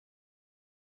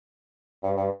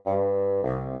Hi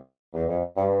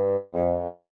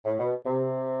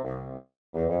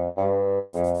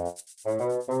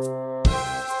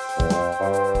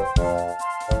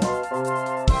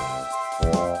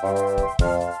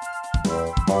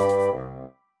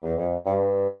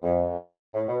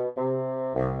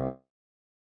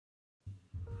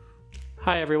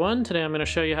everyone, today I'm going to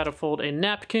show you how to fold a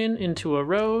napkin into a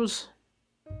rose.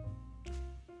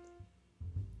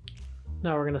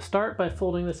 Now we're going to start by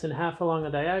folding this in half along a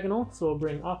diagonal, so we'll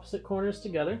bring opposite corners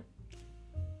together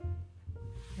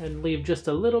and leave just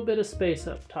a little bit of space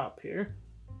up top here.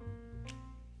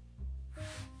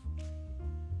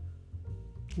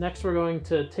 Next we're going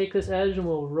to take this edge and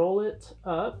we'll roll it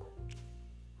up.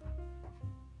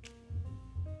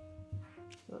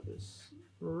 So just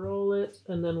roll it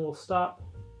and then we'll stop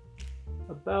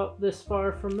about this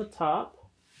far from the top.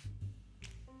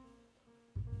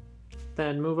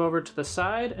 Then move over to the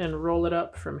side and roll it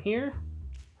up from here.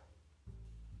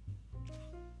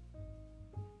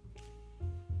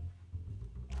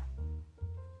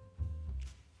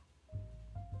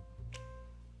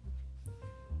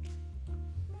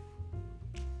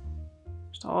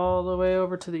 Just all the way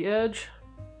over to the edge.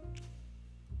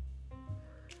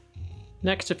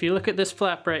 Next, if you look at this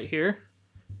flap right here,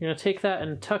 you're going to take that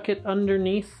and tuck it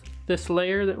underneath this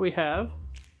layer that we have.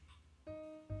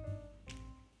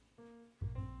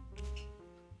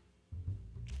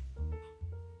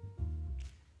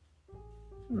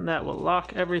 And that will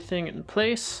lock everything in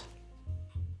place.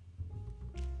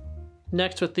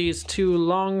 Next, with these two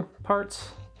long parts,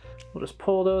 we'll just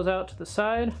pull those out to the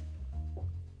side.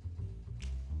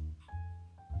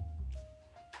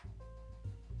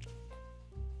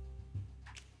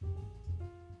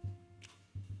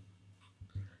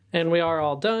 And we are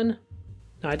all done.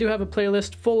 Now, I do have a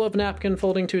playlist full of napkin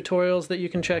folding tutorials that you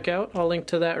can check out. I'll link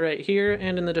to that right here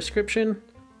and in the description.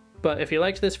 But if you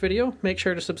liked this video, make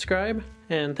sure to subscribe,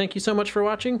 and thank you so much for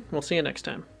watching. We'll see you next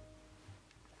time.